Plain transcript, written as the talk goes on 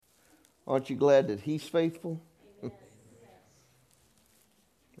Aren't you glad that He's faithful?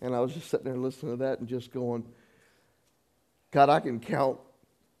 And I was just sitting there listening to that and just going, God, I can count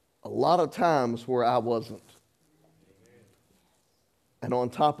a lot of times where I wasn't. And on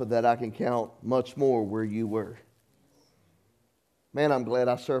top of that, I can count much more where you were. Man, I'm glad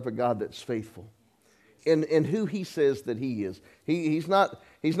I serve a God that's faithful in who He says that He is. He's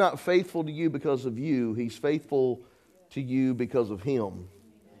not faithful to you because of you. He's faithful to you because of Him,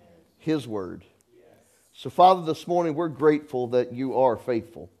 His word. So, Father, this morning we're grateful that you are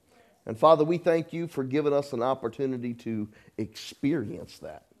faithful. And, Father, we thank you for giving us an opportunity to experience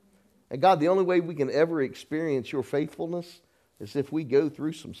that. And, God, the only way we can ever experience your faithfulness is if we go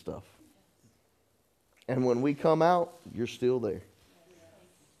through some stuff. And when we come out, you're still there.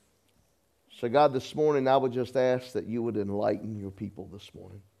 So, God, this morning I would just ask that you would enlighten your people this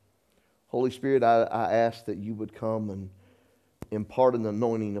morning. Holy Spirit, I ask that you would come and impart an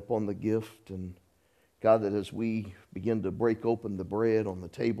anointing upon the gift. And, God, that as we begin to break open the bread on the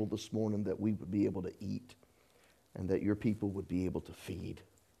table this morning, that we would be able to eat and that your people would be able to feed.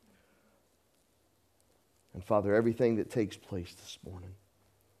 And, Father, everything that takes place this morning,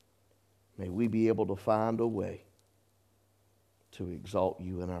 may we be able to find a way to exalt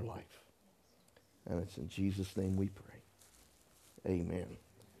you in our life. And it's in Jesus' name we pray. Amen.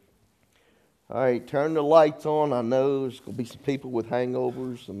 All right, turn the lights on. I know there's going to be some people with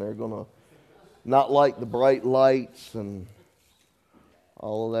hangovers, and they're going to not like the bright lights and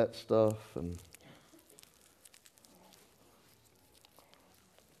all of that stuff.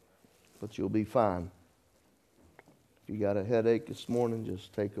 But you'll be fine. If you got a headache this morning,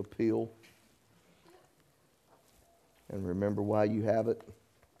 just take a pill. And remember why you have it.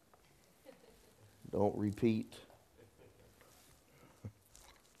 Don't repeat.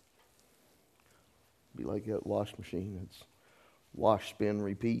 Be like that wash machine. It's wash, spin,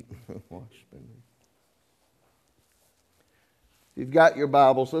 repeat. Wash, spin, repeat. If you've got your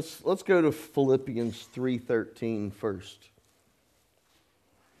Bibles, let's go to Philippians 3:13 first.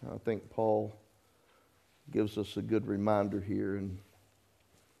 I think Paul gives us a good reminder here. And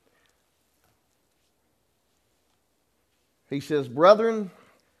he says, "Brethren,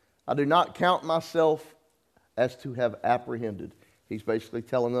 I do not count myself as to have apprehended." He's basically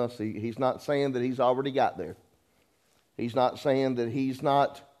telling us, he's not saying that he's already got there. He's not saying that he's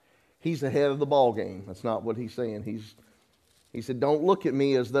ahead of the ball game. That's not what he's saying. He said, don't look at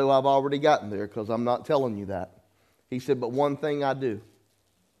me as though I've already gotten there, because I'm not telling you that. He said, but one thing I do,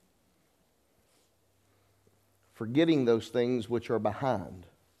 forgetting those things which are behind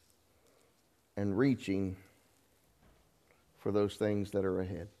and reaching for those things that are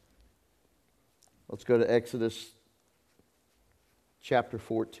ahead. Let's go to Exodus chapter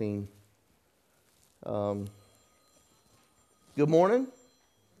 14. Good morning.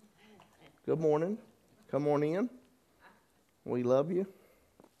 Good morning. Come on in. We love you.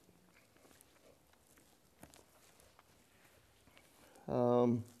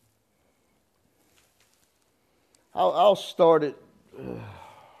 I'll start it.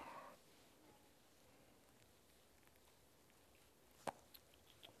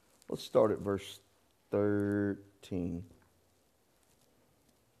 Let's start at verse 13.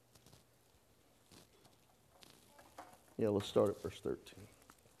 Yeah, let's start at verse 13.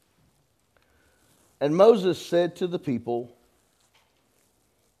 And Moses said to the people,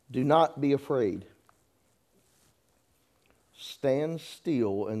 do not be afraid. Stand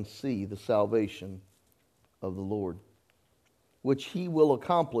still and see the salvation of the Lord, which he will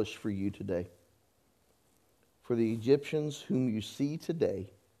accomplish for you today. For the Egyptians whom you see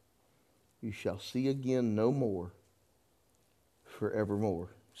today, you shall see again no more forevermore.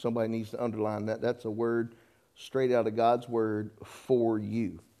 Somebody needs to underline that. That's a word straight out of God's word, for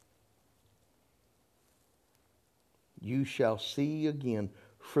you. You shall see again.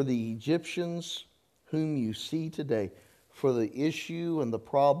 For the Egyptians whom you see today, for the issue and the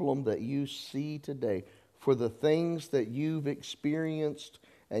problem that you see today, for the things that you've experienced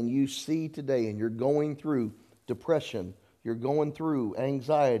and you see today, and you're going through depression, you're going through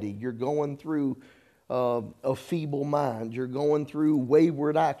anxiety, you're going through a feeble mind, you're going through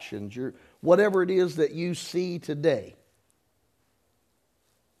wayward actions, whatever it is that you see today,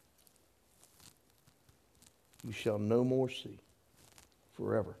 you shall no more see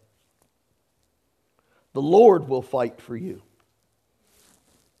forever. The Lord will fight for you.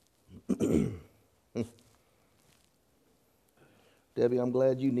 Debbie, I'm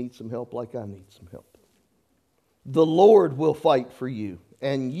glad you need some help like I need some help. The Lord will fight for you,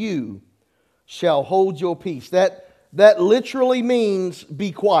 and you shall hold your peace. That literally means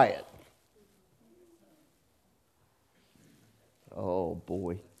be quiet. Oh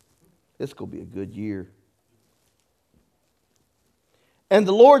boy. It's going to be a good year. And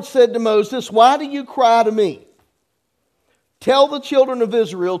the Lord said to Moses, why do you cry to me? Tell the children of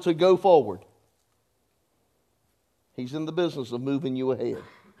Israel to go forward. He's in the business of moving you ahead.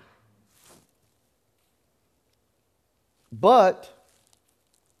 But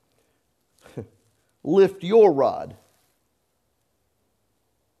lift your rod.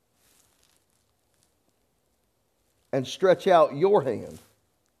 And stretch out your hand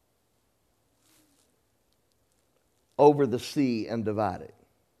over the sea and divide it.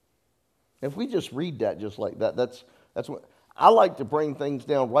 If we just read that just like that, that's what I like to bring things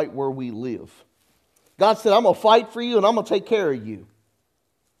down right where we live. God said, I'm going to fight for you and I'm going to take care of you.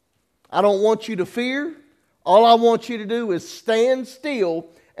 I don't want you to fear. All I want you to do is stand still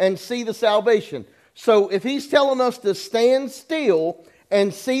and see the salvation. So if he's telling us to stand still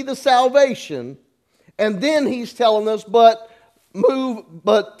and see the salvation, and then he's telling us, but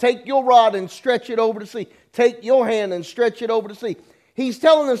take your rod and stretch it over the sea. Take your hand and stretch it over the sea. He's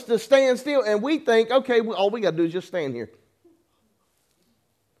telling us to stand still, and we think, okay, all we got to do is just stand here.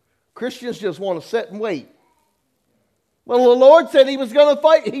 Christians just want to sit and wait. Well, the Lord said he was going to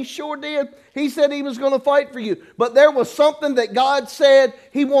fight. He sure did. He said he was going to fight for you. But there was something that God said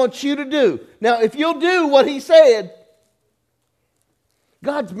he wants you to do. Now, if you'll do what he said,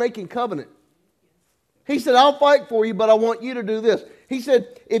 God's making covenant. He said, I'll fight for you, but I want you to do this. He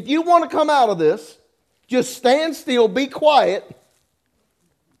said, if you want to come out of this, just stand still, be quiet,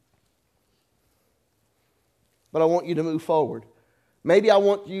 but I want you to move forward. Maybe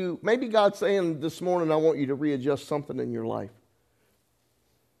God's saying this morning, I want you to readjust something in your life.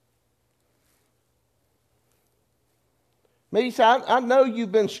 Maybe you say, I know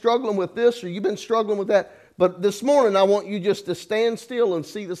you've been struggling with this or you've been struggling with that, but this morning I want you just to stand still and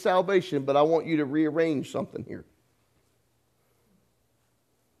see the salvation, but I want you to rearrange something here.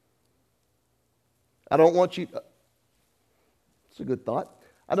 I don't want you, it's a good thought.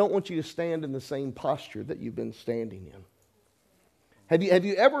 I don't want you to stand in the same posture that you've been standing in. Have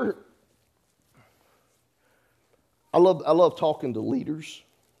you ever, I love talking to leaders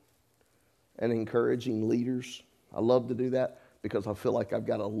and encouraging leaders. I love to do that because I feel like I've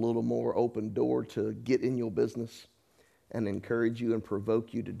got a little more open door to get in your business and encourage you and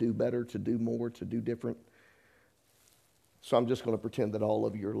provoke you to do better, to do more, to do different. So I'm just going to pretend that all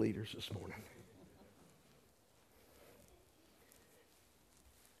of you are leaders this morning.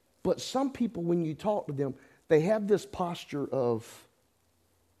 But some people, when you talk to them, they have this posture of,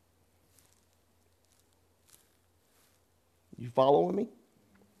 you following me?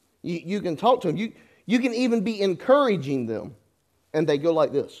 You can talk to them. You can even be encouraging them. And they go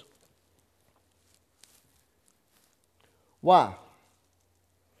like this. Why?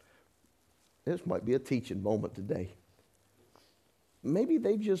 This might be a teaching moment today. Maybe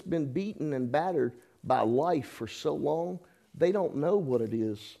they've just been beaten and battered by life for so long, they don't know what it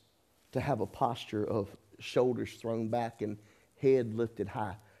is to have a posture of shoulders thrown back and head lifted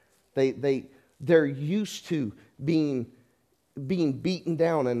high. They're used to being beaten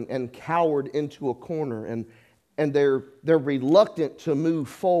down and cowered into a corner, and they're reluctant to move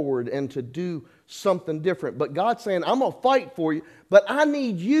forward and to do something different. But God's saying, I'm going to fight for you, but I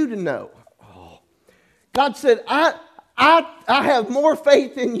need you to know. Oh. God said, I have more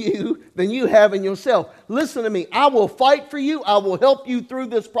faith in you than you have in yourself. Listen to me. I will fight for you. I will help you through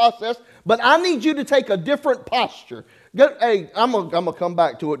this process, but I need you to take a different posture. I'm gonna come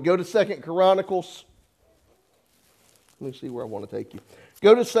back to it. Go to 2 Chronicles. Let me see where I want to take you.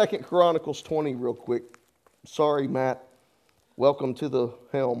 Go to 2 Chronicles 20 real quick. Sorry, Matt. Welcome to the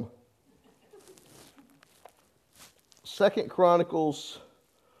helm. 2 Chronicles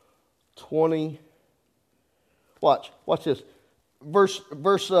 20. Watch this. Verse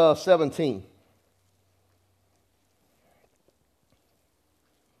 17.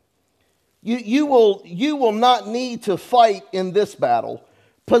 You will not need to fight in this battle.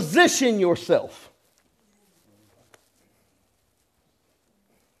 Position yourself.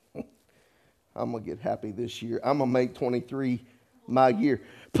 I'm going to get happy this year. I'm going to make 23 my year.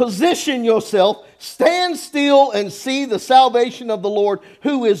 Position yourself, stand still and see the salvation of the Lord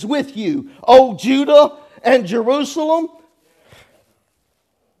who is with you, O Judah and Jerusalem.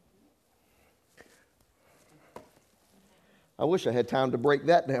 I wish I had time to break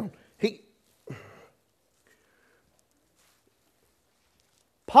that down.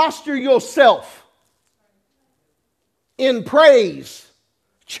 Posture yourself in praise,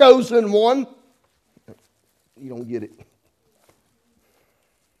 chosen one. You don't get it.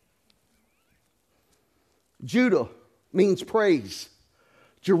 Judah means praise.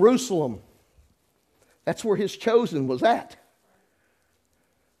 Jerusalem, that's where his chosen was at.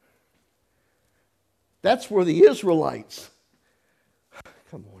 That's where the Israelites,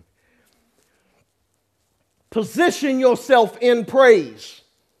 come on. Position yourself in praise.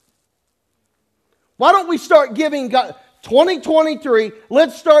 Why don't we start giving God, 2023,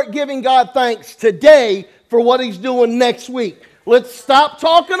 let's start giving God thanks today for what He's doing next week. Let's stop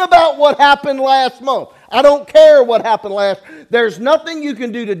talking about what happened last month. I don't care what happened last. There's nothing you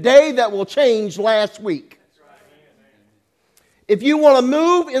can do today that will change last week. If you want to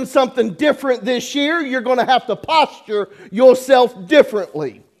move in something different this year, you're going to have to posture yourself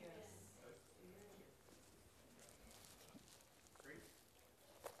differently.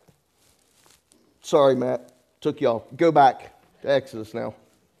 Sorry, Matt. Took y'all. Go back to Exodus now.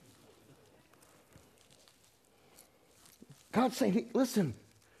 God's saying, listen,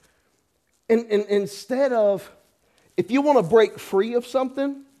 and instead of, if you want to break free of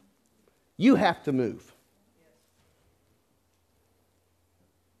something, you have to move.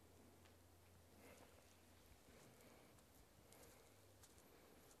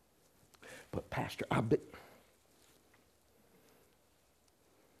 But Pastor,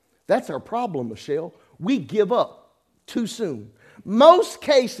 that's our problem, Michelle. We give up too soon. Most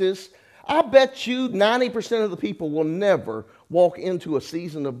cases, I bet you 90% of the people will never walk into a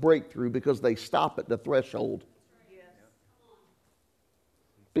season of breakthrough because they stop at the threshold.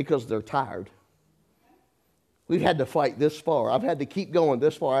 Because they're tired. We've had to fight this far. I've had to keep going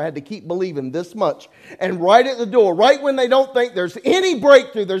this far. I had to keep believing this much. And right at the door, right when they don't think there's any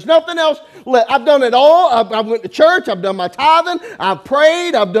breakthrough, there's nothing else left. I've done it all. I went to church. I've done my tithing. I've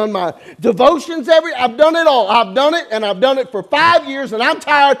prayed. I've done my devotions. I've done it all. I've done it, and I've done it for 5 years, and I'm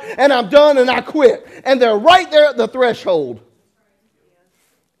tired, and I'm done, and I quit. And they're right there at the threshold.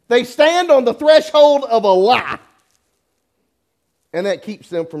 They stand on the threshold of a lie. And that keeps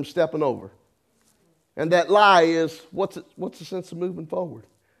them from stepping over. And that lie is, what's the sense of moving forward?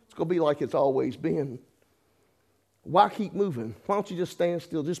 It's going to be like it's always been. Why keep moving? Why don't you just stand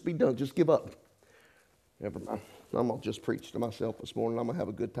still? Just be done. Just give up. Never mind. I'm going to just preach to myself this morning. I'm going to have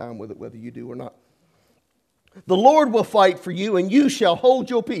a good time with it, whether you do or not. The Lord will fight for you, and you shall hold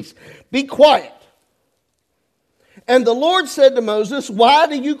your peace. Be quiet. And the Lord said to Moses, why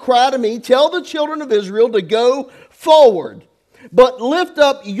do you cry to me? Tell the children of Israel to go forward. But lift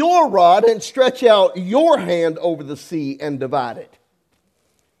up your rod and stretch out your hand over the sea and divide it.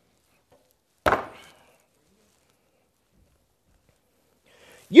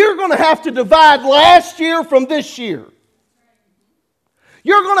 You're going to have to divide last year from this year.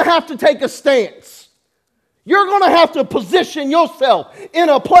 You're going to have to take a stance. You're going to have to position yourself in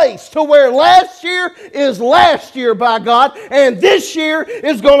a place to where last year is last year by God, and this year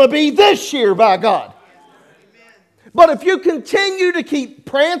is going to be this year by God. But if you continue to keep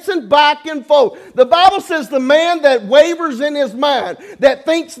prancing back and forth, the Bible says the man that wavers in his mind, that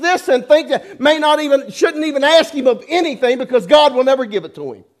thinks this and thinks that, shouldn't even ask him of anything because God will never give it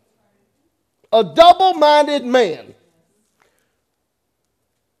to him. A double-minded man.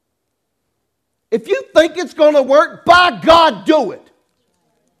 If you think it's going to work, by God, do it.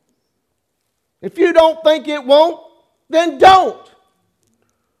 If you don't think it won't, then don't.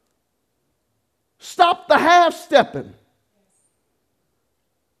 Stop the half-stepping.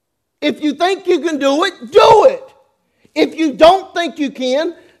 If you think you can do it, do it. If you don't think you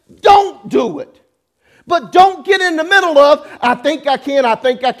can, don't do it. But don't get in the middle of, I think I can, I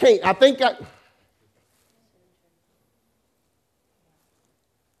think I can't, I think I...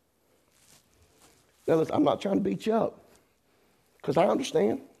 Now listen, I'm not trying to beat you up, because I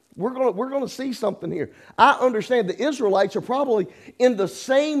understand. We're going to see something here. I understand the Israelites are probably in the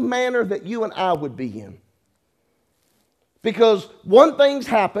same manner that you and I would be in. Because one thing's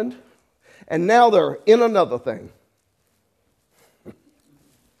happened, and now they're in another thing.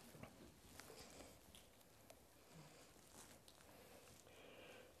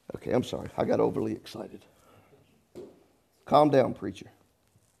 Okay, I'm sorry. I got overly excited. Calm down, preacher.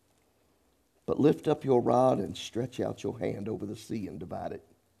 But lift up your rod and stretch out your hand over the sea and divide it.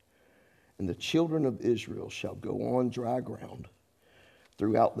 And the children of Israel shall go on dry ground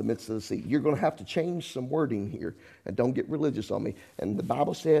throughout the midst of the sea. You're going to have to change some wording here. And don't get religious on me. And the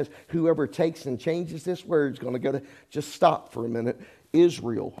Bible says whoever takes and changes this word is going to go to, just stop for a minute.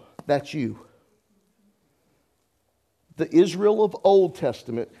 Israel, that's you. The Israel of Old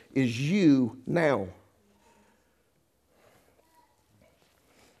Testament is you now.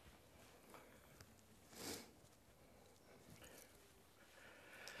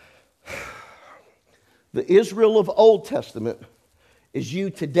 The Israel of Old Testament is you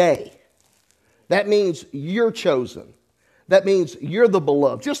today. That means you're chosen. That means you're the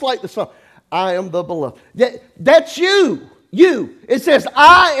beloved. Just like the song, I am the beloved. That's you. You. It says,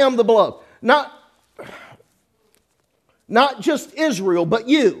 I am the beloved. Not, Not just Israel, but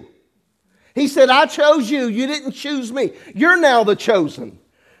you. He said, I chose you. You didn't choose me. You're now the chosen.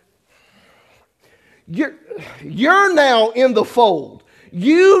 You're now in the fold.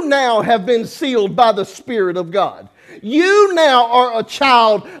 You now have been sealed by the Spirit of God. You now are a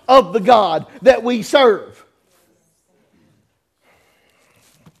child of the God that we serve.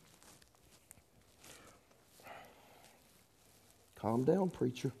 Calm down,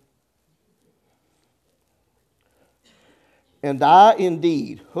 preacher. And I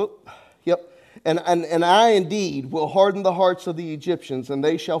indeed, and I indeed will harden the hearts of the Egyptians, and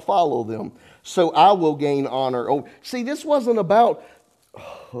they shall follow them. So I will gain honor. Oh, see, this wasn't about,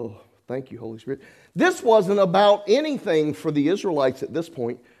 oh, thank you, Holy Spirit. This wasn't about anything for the Israelites at this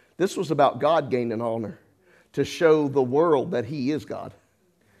point. This was about God gaining honor to show the world that He is God.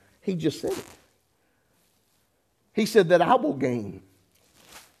 He just said it. He said that I will gain.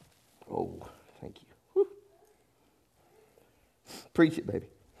 Oh, thank you. Whew. Preach it, baby.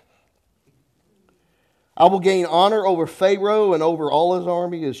 I will gain honor over Pharaoh and over all his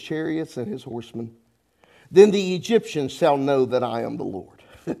army, his chariots, and his horsemen. Then the Egyptians shall know that I am the Lord.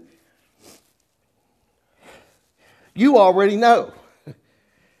 You already know.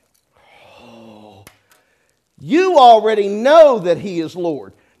 You already know that He is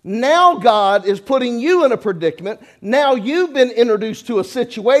Lord. Now God is putting you in a predicament. Now you've been introduced to a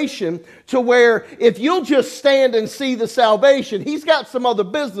situation to where if you'll just stand and see the salvation, He's got some other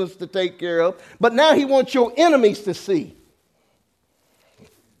business to take care of, but now He wants your enemies to see.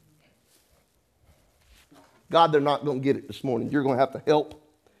 God, they're not going to get it this morning. You're going to have to help.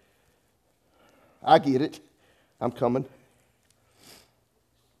 I get it. I'm coming.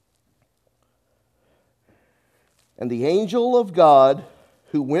 And the angel of God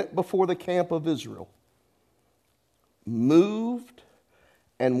who went before the camp of Israel moved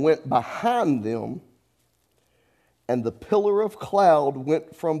and went behind them, and the pillar of cloud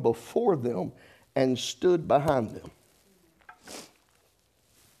went from before them and stood behind them.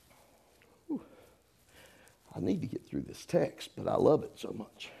 Whew. I need to get through this text, but I love it so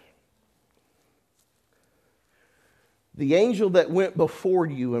much. The angel that went before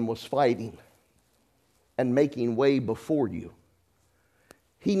you and was fighting and making way before you,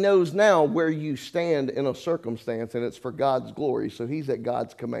 he knows now where you stand in a circumstance, and it's for God's glory, so he's at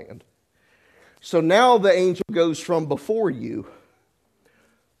God's command. So now the angel goes from before you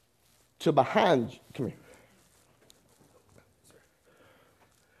to behind you. Come here.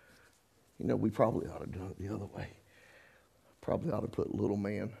 You know, we probably ought to do it the other way. Probably ought to put little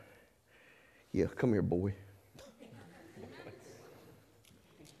man. Yeah, come here, boy.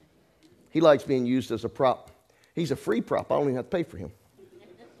 He likes being used as a prop. He's a free prop. I don't even have to pay for him,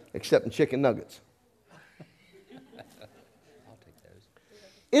 except in chicken nuggets. I'll take those.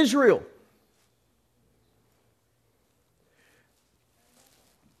 Israel.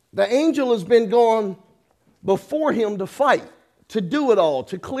 The angel has been gone before him to fight, to do it all,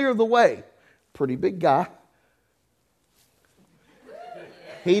 to clear the way. Pretty big guy.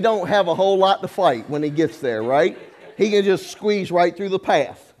 He don't have a whole lot to fight when he gets there, right? He can just squeeze right through the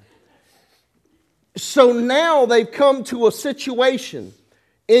path. So now they've come to a situation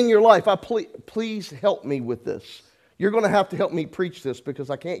in your life. Please help me with this. You're going to have to help me preach this because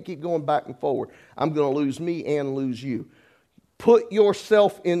I can't keep going back and forward. I'm going to lose me and lose you. Put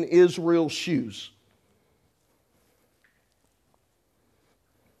yourself in Israel's shoes.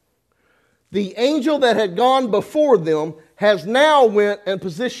 The angel that had gone before them has now went and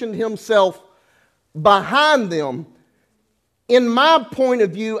positioned himself behind them. In my point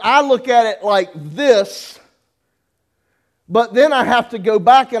of view, I look at it like this, but then I have to go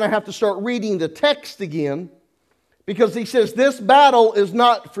back and I have to start reading the text again, because he says, this battle is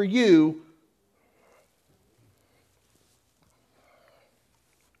not for you.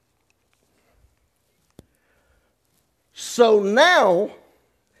 So now,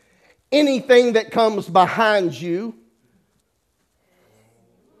 anything that comes behind you,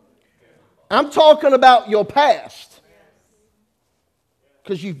 I'm talking about your past.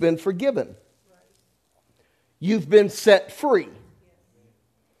 Because you've been forgiven. You've been set free.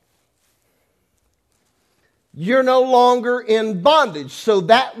 You're no longer in bondage. So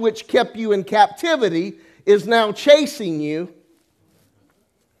that which kept you in captivity is now chasing you.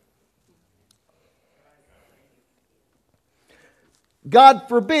 God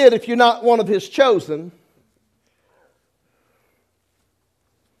forbid if you're not one of His chosen.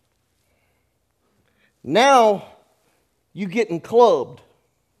 Now you're getting clubbed.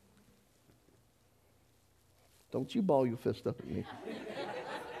 Don't you ball your fist up at me.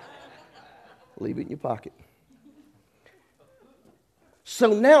 Leave it in your pocket.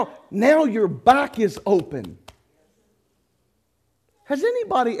 So now your back is open. Has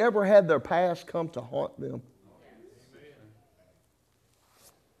anybody ever had their past come to haunt them?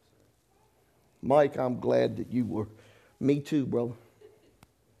 Mike, I'm glad that you were. Me too, brother.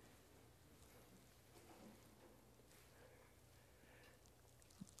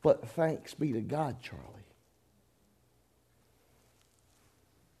 But thanks be to God, Charlie.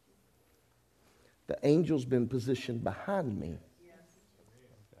 The angel's been positioned behind me.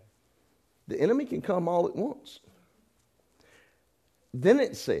 The enemy can come all at once. Then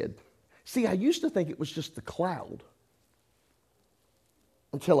it said, see, I used to think it was just the cloud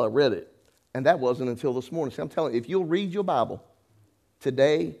until I read it. And that wasn't until this morning. See, I'm telling you, if you'll read your Bible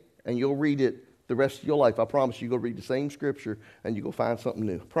today and you'll read it the rest of your life, I promise you, you'll read the same scripture and you'll find something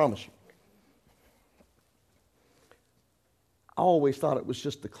new. I promise you. I always thought it was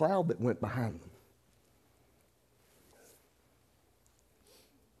just the cloud that went behind them.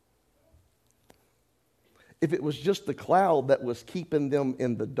 If it was just the cloud that was keeping them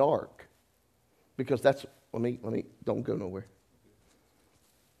in the dark, because that's, let me, don't go nowhere.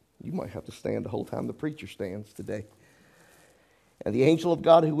 You might have to stand the whole time the preacher stands today. And the angel of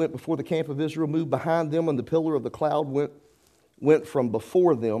God who went before the camp of Israel moved behind them, and the pillar of the cloud went from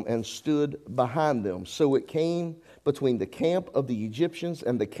before them and stood behind them. So it came between the camp of the Egyptians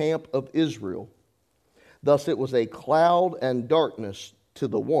and the camp of Israel. Thus it was a cloud and darkness to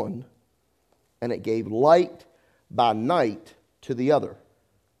the one, and it gave light by night to the other.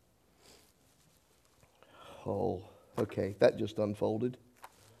 Oh, okay, that just unfolded.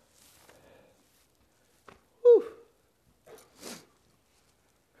 Whew.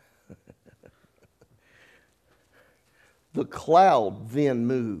 The cloud then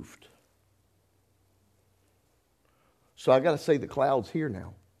moved. So I got to say the cloud's here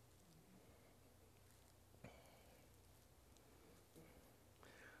now.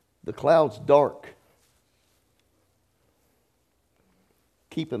 The cloud's dark,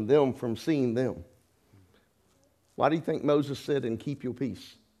 keeping them from seeing them. Why do you think Moses said, and keep your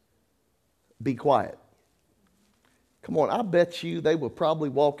peace? Be quiet. Come on, I bet you they were probably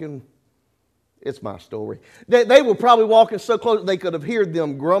walking, it's my story. They were probably walking so close they could have heard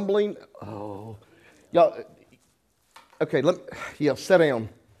them grumbling. Oh, y'all, okay, sit down.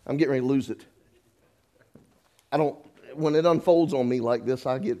 I'm getting ready to lose it. When it unfolds on me like this,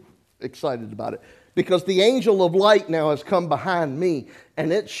 I get excited about it. Because the angel of light now has come behind me,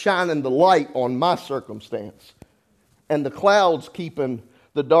 and it's shining the light on my circumstance. And the cloud's keeping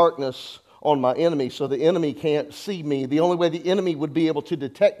the darkness on my enemy, so the enemy can't see me. The only way the enemy would be able to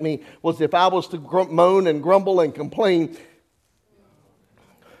detect me was if I was to moan and grumble and complain.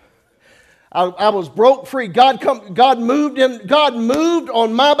 I was broke free. God moved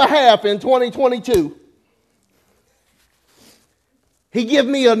on my behalf in 2022. He gave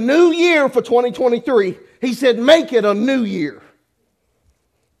me a new year for 2023. He said, make it a new year.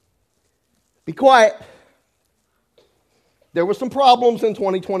 Be quiet. There were some problems in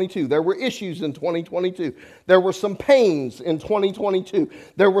 2022. There were issues in 2022. There were some pains in 2022.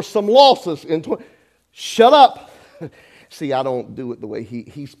 There were some losses in Shut up. See, I don't do it the way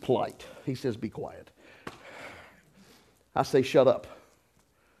he's polite. He says, be quiet. I say, shut up.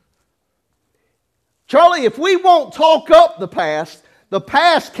 Charlie, if we won't talk up the past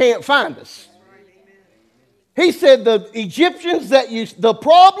can't find us. He said the Egyptians the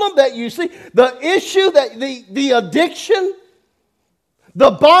problem that you see, the issue, the addiction,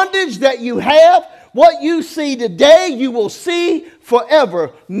 the bondage that you have, what you see today, you will see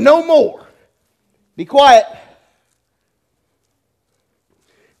forever, no more. Be quiet.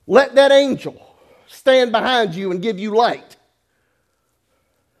 Let that angel stand behind you and give you light.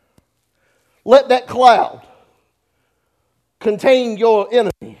 Let that cloud contain your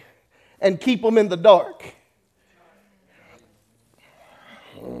enemy and keep them in the dark.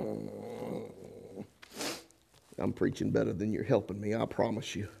 I'm preaching better than you're helping me, I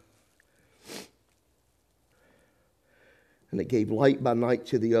promise you. And it gave light by night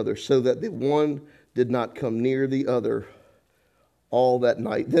to the other, so that the one did not come near the other all that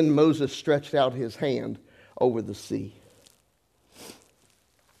night. Then Moses stretched out his hand over the sea.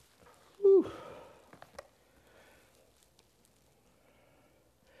 Whew.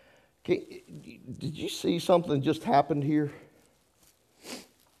 Did you see something just happened here?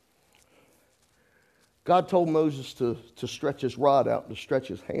 God told Moses to stretch his rod out, to stretch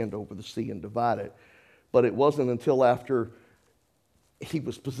his hand over the sea and divide it. But it wasn't until after he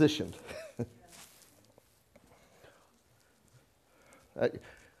was positioned.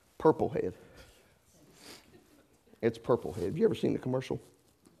 Purple Head. It's Purple Head. Have you ever seen the commercial?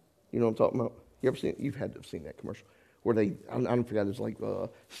 You know what I'm talking about? You ever seen? You've had to have seen that commercial where I don't forget, it's like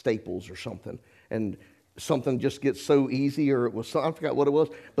Staples or something, and something just gets so easy, or it was I forgot what it was,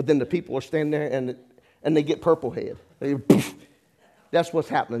 but then the people are standing there and they get purple head. That's what's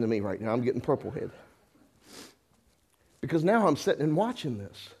happening to me right now. I'm getting purple head. Because now I'm sitting and watching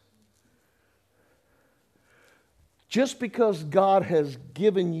this. Just because God has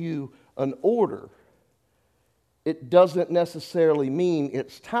given you an order, it doesn't necessarily mean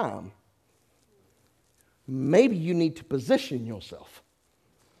it's time. Maybe you need to position yourself.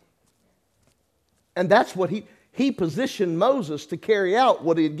 And that's what he positioned Moses to carry out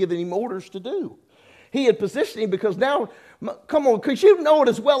what he had given him orders to do. He had positioned him because now, come on, because you know it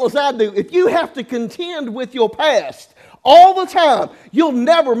as well as I do. If you have to contend with your past all the time, you'll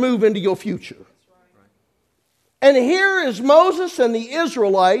never move into your future. And here is Moses and the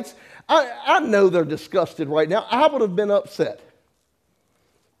Israelites. I know they're disgusted right now. I would have been upset.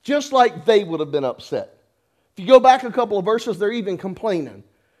 Just like they would have been upset. If you go back a couple of verses, they're even complaining.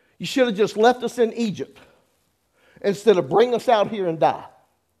 You should have just left us in Egypt instead of bring us out here and die.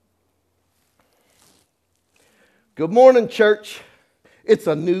 Good morning, church. It's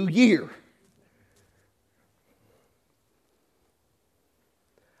a new year.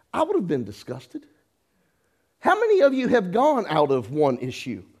 I would have been disgusted. How many of you have gone out of one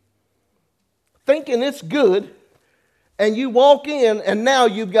issue thinking it's good, and you walk in and now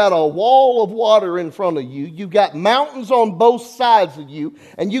you've got a wall of water in front of you, you've got mountains on both sides of you,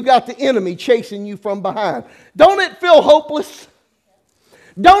 and you got the enemy chasing you from behind? Don't it feel hopeless?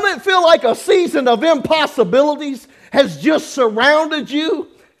 Don't it feel like a season of impossibilities has just surrounded you?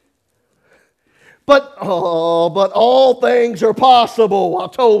 But all things are possible, I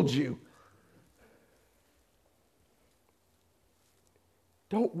told you.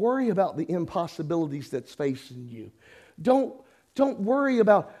 Don't worry about the impossibilities that's facing you. Don't worry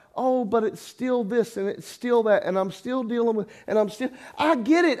about, but it's still this and it's still that, and I'm still dealing with, I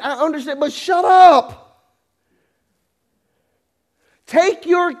get it, I understand, but shut up. Take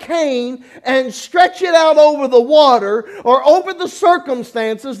your cane and stretch it out over the water or over the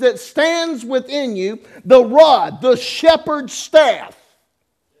circumstances that stands within you, the rod, the shepherd's staff.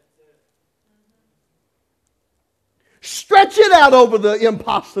 Stretch it out over the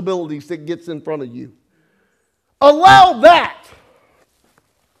impossibilities that gets in front of you. Allow that,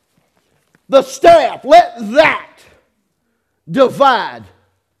 the staff, let that divide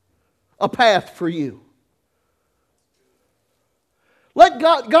a path for you. Let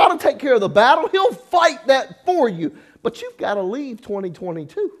God will take care of the battle. He'll fight that for you. But you've got to leave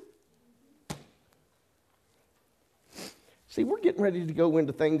 2022. See, we're getting ready to go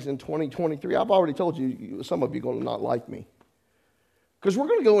into things in 2023. I've already told you, some of you are going to not like me. Because we're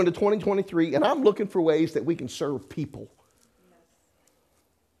going to go into 2023, and I'm looking for ways that we can serve people.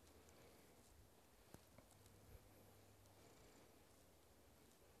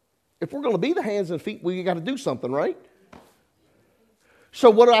 If we're going to be the hands and feet, we got to do something, right? So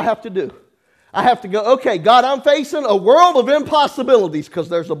what do I have to do? I have to go, okay, God, I'm facing a world of impossibilities, because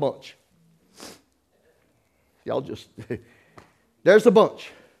there's a bunch. There's a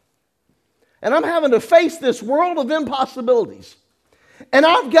bunch. And I'm having to face this world of impossibilities. And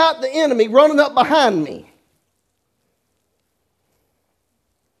I've got the enemy running up behind me.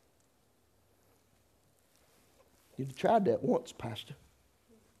 You've tried that once, Pastor.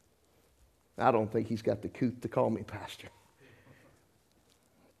 I don't think he's got the couth to call me Pastor.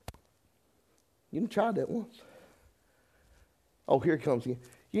 You tried that once. Oh, here it comes again.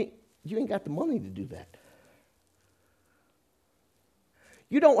 You ain't got the money to do that.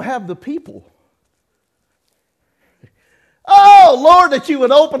 You don't have the people. Oh, Lord, that you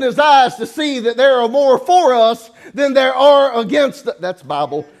would open his eyes to see that there are more for us than there are against us. That's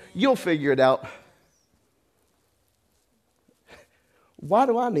Bible. You'll figure it out. Why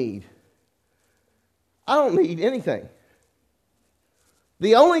do I need? I don't need anything.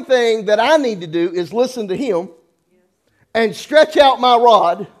 The only thing that I need to do is listen to him and stretch out my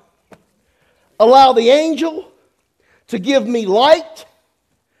rod, allow the angel to give me light,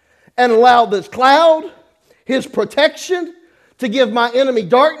 and allow this cloud, his protection, to give my enemy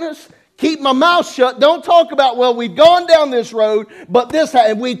darkness. Keep my mouth shut. Don't talk about, well, we've gone down this road, but this,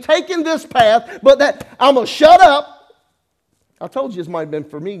 and we've taken this path, but that, I'm going to shut up. I told you this might have been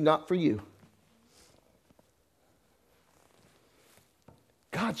for me, not for you.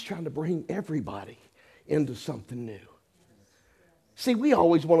 God's trying to bring everybody into something new. See, we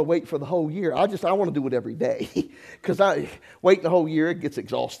always want to wait for the whole year. I want to do it every day. Because waiting the whole year, it gets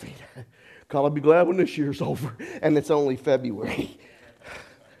exhausting. God, I'll be glad when this year's over. And it's only February.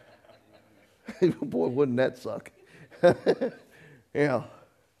 Boy, wouldn't that suck? Yeah.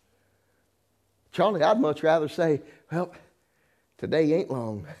 Charlie, I'd much rather say, well, today ain't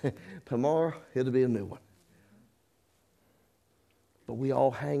long. Tomorrow, it'll be a new one. But we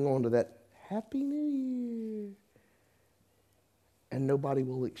all hang on to that Happy New Year. And nobody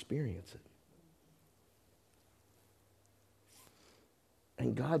will experience it.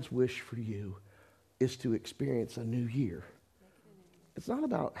 And God's wish for you is to experience a new year. It's not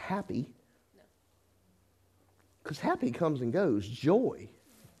about happy. Because happy comes and goes. Joy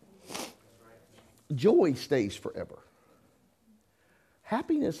stays forever.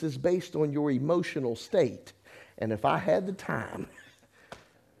 Happiness is based on your emotional state. And if I had the time,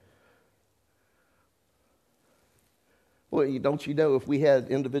 well, don't you know if we had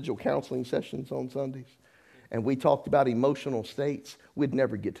individual counseling sessions on Sundays and we talked about emotional states, we'd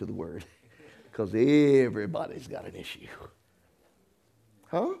never get to the word because everybody's got an issue.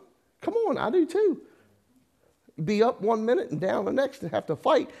 Huh? Come on, I do too. Be up one minute and down the next and have to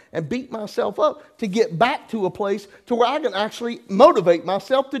fight and beat myself up to get back to a place to where I can actually motivate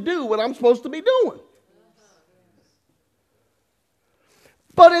myself to do what I'm supposed to be doing.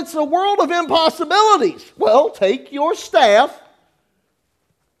 But it's a world of impossibilities. Well, take your staff.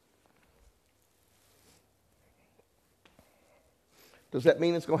 Does that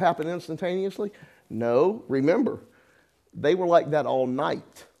mean it's going to happen instantaneously? No. Remember, they were like that all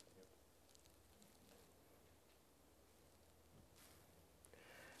night.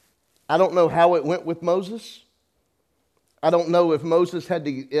 I don't know how it went with Moses. I don't know if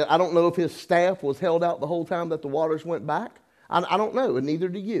I don't know if his staff was held out the whole time that the waters went back. I don't know, and neither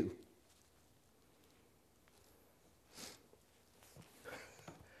do you.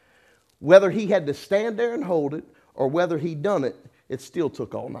 Whether he had to stand there and hold it, or whether he done it, it still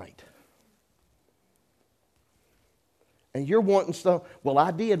took all night. And you're wanting stuff, well,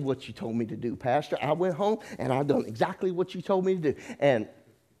 I did what you told me to do, Pastor. I went home, and I done exactly what you told me to do. And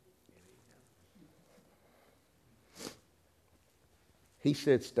he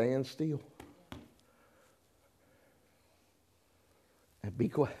said, stand still. And be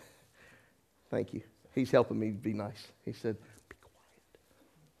quiet. Thank you. He's helping me be nice. He said, be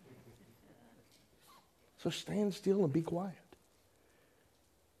quiet. So stand still and be quiet.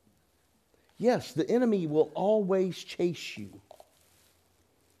 Yes, the enemy will always chase you.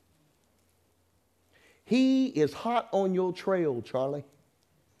 He is hot on your trail, Charlie.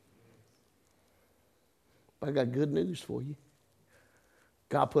 But I got good news for you.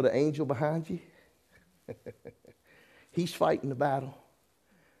 God put an angel behind you. He's fighting the battle.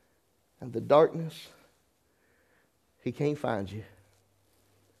 And the darkness, he can't find you.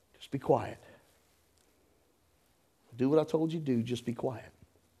 Just be quiet. Do what I told you to do. Just be quiet.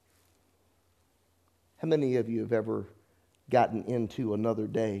 How many of you have ever gotten into another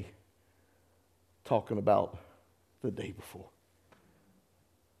day talking about the day before?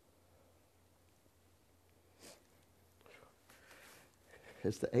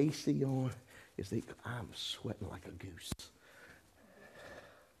 Is the AC on? I'm sweating like a goose.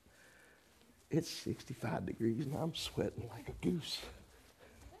 It's 65 degrees and I'm sweating like a goose.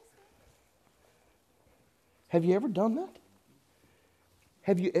 Have you ever done that?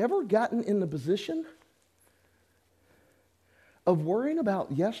 Have you ever gotten in the position of worrying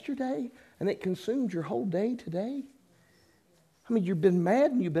about yesterday and it consumed your whole day today? I mean, you've been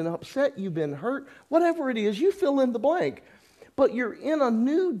mad and you've been upset, you've been hurt, whatever it is, you fill in the blank. But you're in a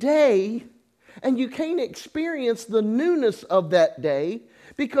new day and you can't experience the newness of that day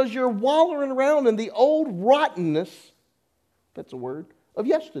because you're wallowing around in the old rottenness, that's a word, of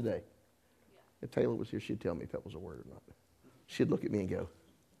yesterday. If Taylor was here, she'd tell me if that was a word or not. She'd look at me and go,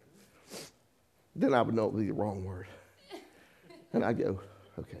 then I would know it would be the wrong word. And I go,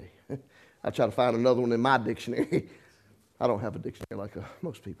 okay. I try to find another one in my dictionary. I don't have a dictionary like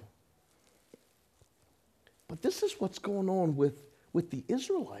most people. But this is what's going on with the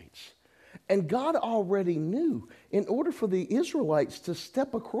Israelites. And God already knew in order for the Israelites to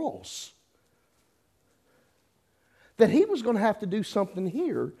step across that he was going to have to do something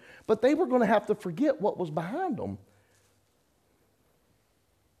here, but they were going to have to forget what was behind them.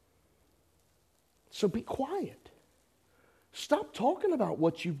 So be quiet. Stop talking about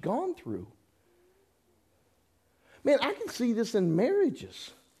what you've gone through. Man, I can see this in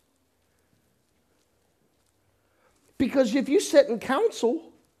marriages. Because if you sit in counsel,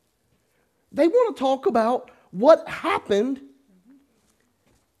 they want to talk about what happened.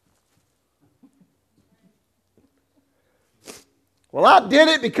 Well, I did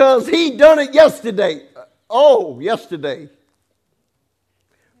it because he done it yesterday. Oh, yesterday.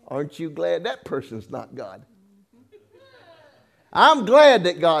 Aren't you glad that person's not God? I'm glad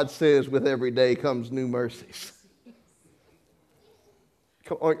that God says with every day comes new mercies.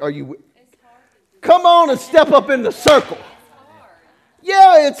 Are you? Come on and step up in the circle.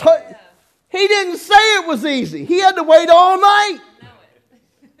 Yeah, it's hard. He didn't say it was easy. He had to wait all night.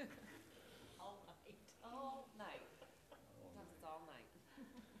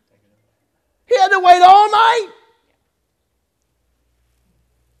 to wait all night?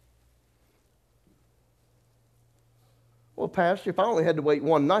 Well, Pastor, if I only had to wait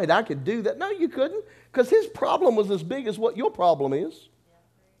one night, I could do that. No, you couldn't, because his problem was as big as what your problem is.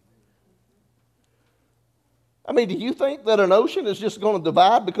 I mean, do you think that an ocean is just going to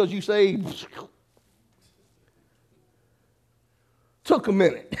divide because you say, took a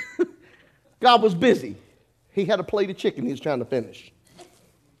minute? God was busy. He had a plate of chicken he was trying to finish.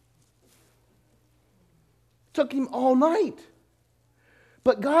 Took him all night.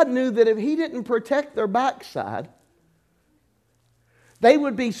 But God knew that if he didn't protect their backside, they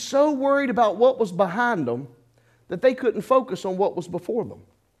would be so worried about what was behind them that they couldn't focus on what was before them.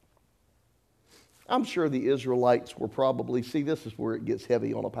 I'm sure the Israelites were probably, see, this is where it gets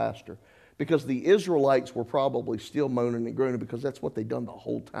heavy on a pastor, because the Israelites were probably still moaning and groaning because that's what they'd done the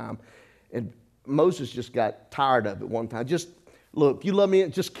whole time. And Moses just got tired of it one time. Just, look, if you love me,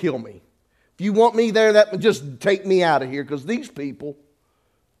 just kill me. If you want me there, that just take me out of here, because these people,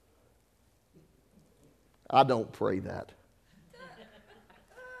 I don't pray that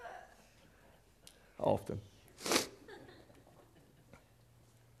often.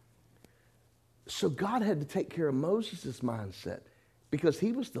 So God had to take care of Moses' mindset because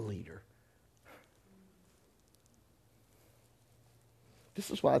he was the leader.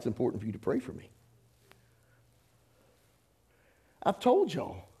 This is why it's important for you to pray for me. I've told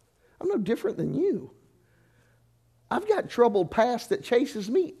y'all, I'm no different than you. I've got troubled past that chases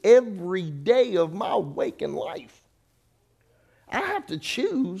me every day of my waking life. I have to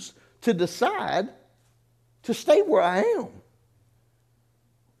choose to decide to stay where I am.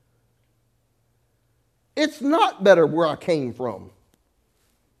 It's not better where I came from.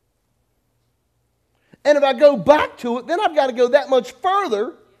 And if I go back to it, then I've got to go that much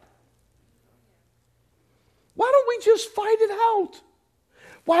further. Why don't we just fight it out?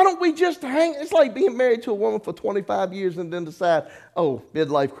 Why don't we just hang? It's like being married to a woman for 25 years and then decide, oh,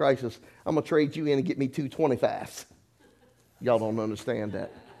 midlife crisis, I'm going to trade you in and get me 2 25s. Y'all don't understand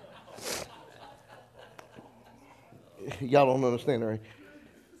that. Y'all don't understand, right?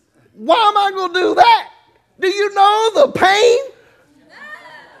 Why am I going to do that? Do you know the pain?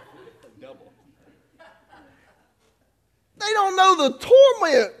 They don't know the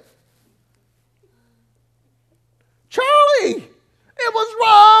torment. Charlie, it was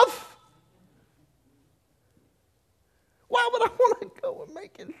rough. Why would I want to go and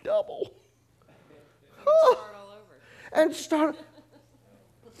make it double? Oh. Start all over. And start.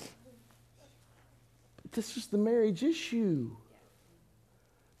 This is the marriage issue.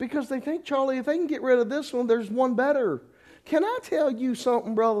 Because they think, Charlie, if they can get rid of this one, there's one better. Can I tell you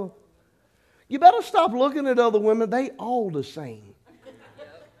something, brother? You better stop looking at other women. They all the same.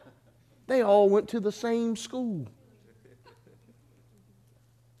 They all went to the same school.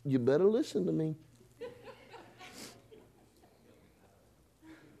 You better listen to me.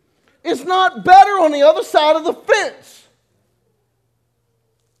 It's not better on the other side of the fence.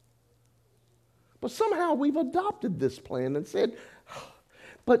 But somehow we've adopted this plan and said,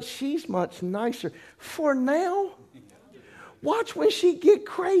 but she's much nicer. For now, watch when she get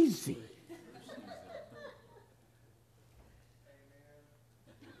crazy.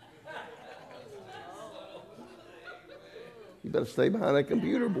 You better stay behind that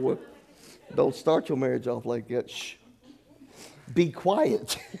computer, boy. Don't start your marriage off like that. Shh. Be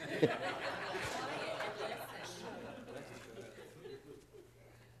quiet.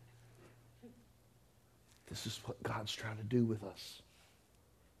 This is what God's trying to do with us.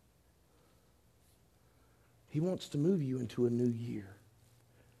 He wants to move you into a new year.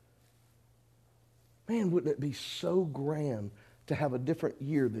 Man, wouldn't it be so grand to have a different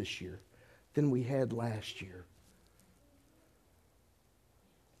year this year than we had last year?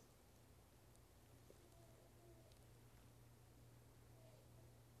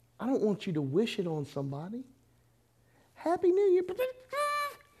 I don't want you to wish it on somebody. Happy New Year.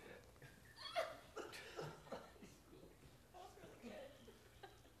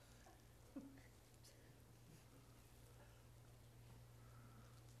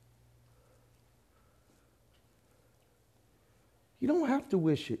 You don't have to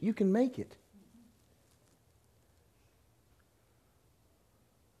wish it. You can make it.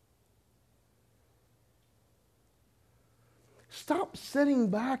 Stop sitting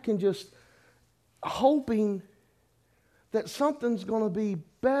back and just hoping that something's going to be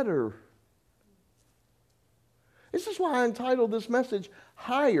better. This is why I entitled this message,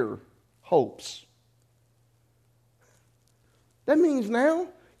 Higher Hopes. That means now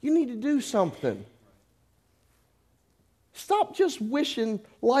you need to do something. Stop just wishing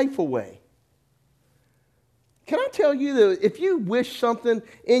life away. Can I tell you that if you wish something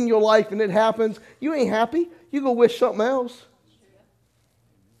in your life and it happens, you ain't happy. You go wish something else.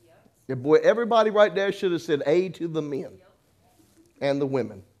 Yeah, boy, everybody right there should have said A to the men and the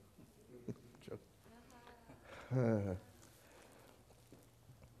women. Let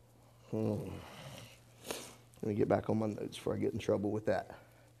me get back on my notes before I get in trouble with that.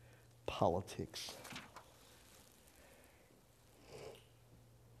 Politics.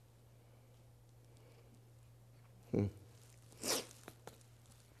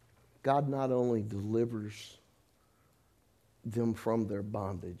 God not only delivers them from their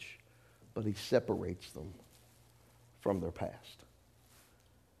bondage, but He separates them from their past.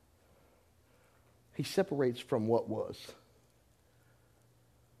 He separates from what was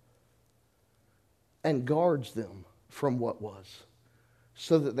and guards them from what was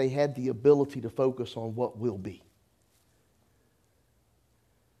so that they had the ability to focus on what will be.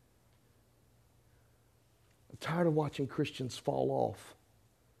 I'm tired of watching Christians fall off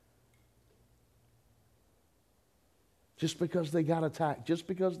just because they got attacked, just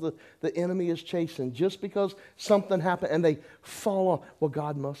because the enemy is chasing, just because something happened and they fall off. Well,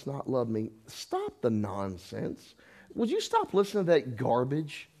 God must not love me. Stop the nonsense. Would you stop listening to that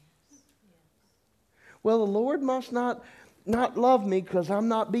garbage? Well, the Lord must not love me because I'm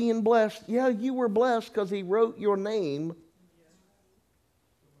not being blessed. Yeah, you were blessed because He wrote your name.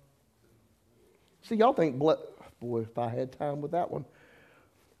 See, y'all think, boy, if I had time with that one.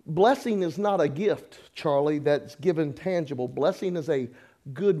 Blessing is not a gift, Charlie, that's given tangible. Blessing is a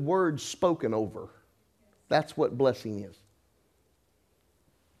good word spoken over. That's what blessing is.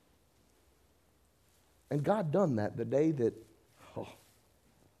 And God done that the day that,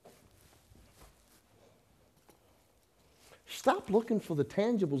 Stop looking for the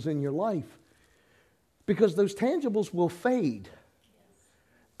tangibles in your life because those tangibles will fade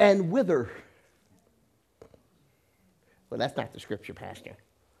and wither. Well, that's not the scripture, Pastor.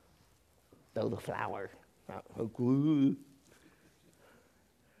 Though the flower,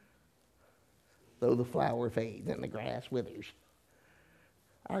 though the flower fades and the grass withers.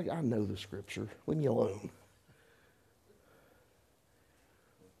 I know the scripture. Leave me alone.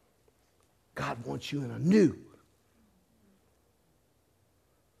 God wants you in a new.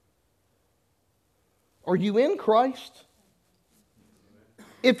 Are you in Christ?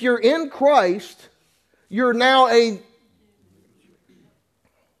 If you're in Christ, you're now a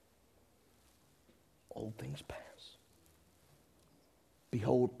old things pass.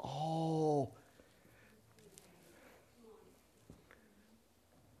 Behold, all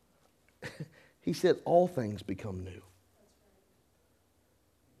He said all things become new.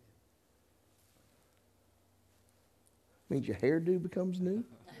 Means your hairdo becomes new.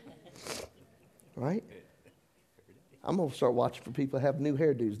 Right? I'm going to start watching for people that have new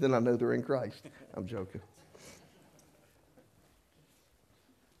hairdos. Then I know they're in Christ. I'm joking.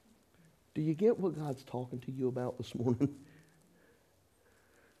 Do you get what God's talking to you about this morning?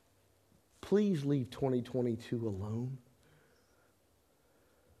 Please leave 2022 alone.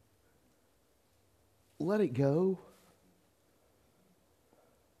 Let it go.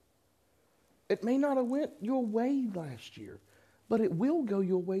 It may not have went your way last year, but it will go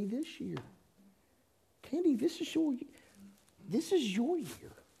your way this year. Candy, this is your year.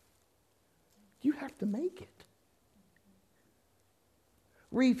 You have to make it.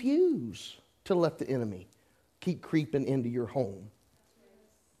 Refuse to let the enemy keep creeping into your home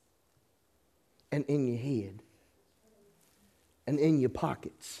and in your head and in your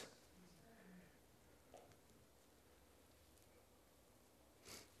pockets.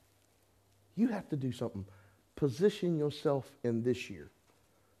 You have to do something. Position yourself in this year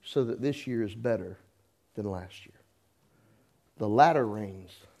so that this year is better than last year. The latter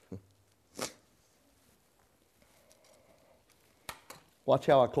rains. Watch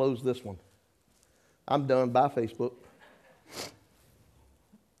how I close this one. I'm done. Bye, Facebook.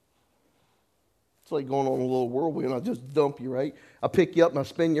 It's like going on a little whirlwind. I just dump you, right? I pick you up and I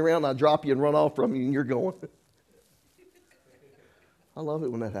spin you around and I drop you and run off from you and you're going. I love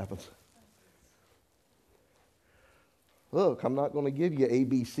it when that happens. Look, I'm not going to give you A,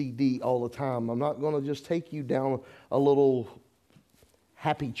 B, C, D all the time. I'm not going to just take you down a little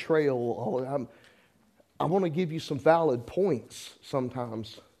happy trail. I want to give you some valid points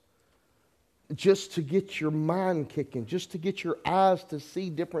sometimes just to get your mind kicking, just to get your eyes to see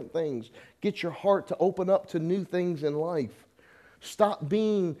different things, get your heart to open up to new things in life. Stop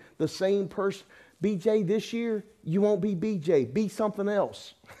being the same person. BJ, this year, you won't be BJ. Be something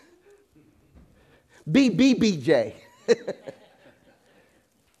else. Be BJ.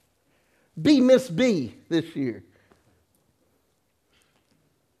 Be Miss B this year.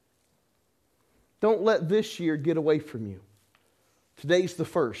 Don't let this year get away from you. Today's the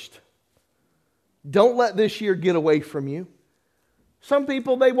 1st. Don't let this year get away from you. Some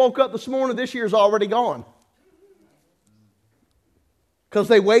people, they woke up this morning, this year's already gone. Because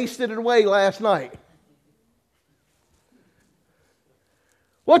they wasted it away last night.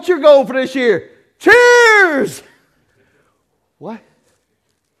 What's your goal for this year? Cheers! What?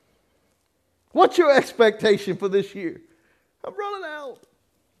 What's your expectation for this year? I'm running out.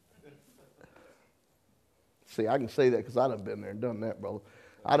 See, I can say that because I done been there and done that, brother.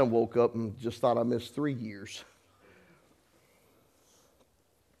 I done woke up and just thought I missed 3 years.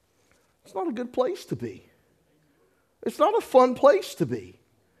 It's not a good place to be. It's not a fun place to be.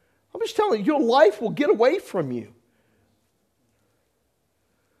 I'm just telling you, your life will get away from you.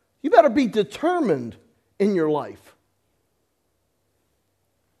 You better be determined in your life.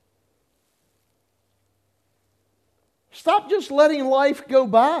 Stop just letting life go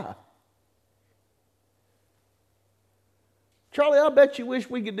by. Charlie, I bet you wish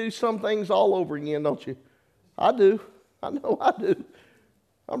we could do some things all over again, don't you? I do. I know I do.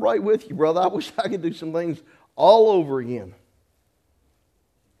 I'm right with you, brother. I wish I could do some things all over again.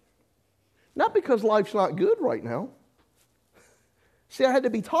 Not because life's not good right now. See, I had to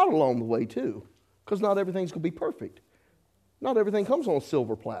be taught along the way too, because not everything's going to be perfect. Not everything comes on a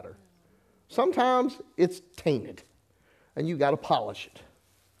silver platter. Sometimes it's tainted, and you got to polish it.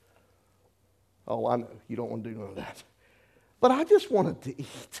 Oh, I know. You don't want to do none of that. But I just wanted to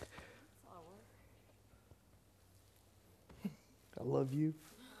eat. I love you.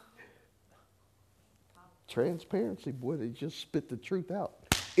 Transparency, boy, they just spit the truth out.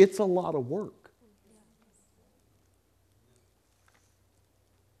 It's a lot of work.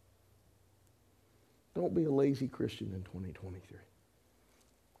 Don't be a lazy Christian in 2023.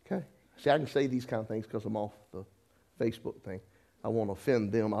 Okay? See, I can say these kind of things because I'm off the Facebook thing. I won't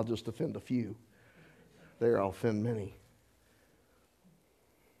offend them. I'll just offend a few. There, I'll offend many.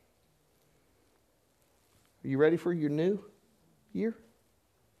 Are you ready for your new year?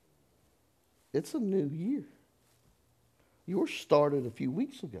 It's a new year. Yours started a few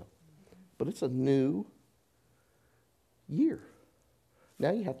weeks ago, but it's a new year.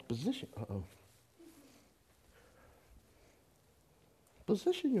 Now you have to position.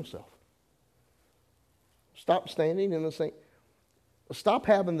 Position yourself. Stop standing in the same. Stop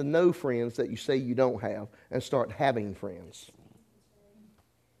having the no friends that you say you don't have and start having friends.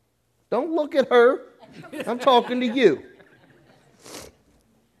 Don't look at her. I'm talking to you.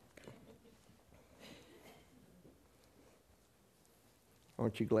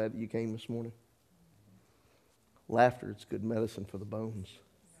 Aren't you glad that you came this morning? Laughter is good medicine for the bones.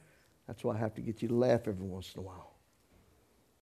 That's why I have to get you to laugh every once in a while.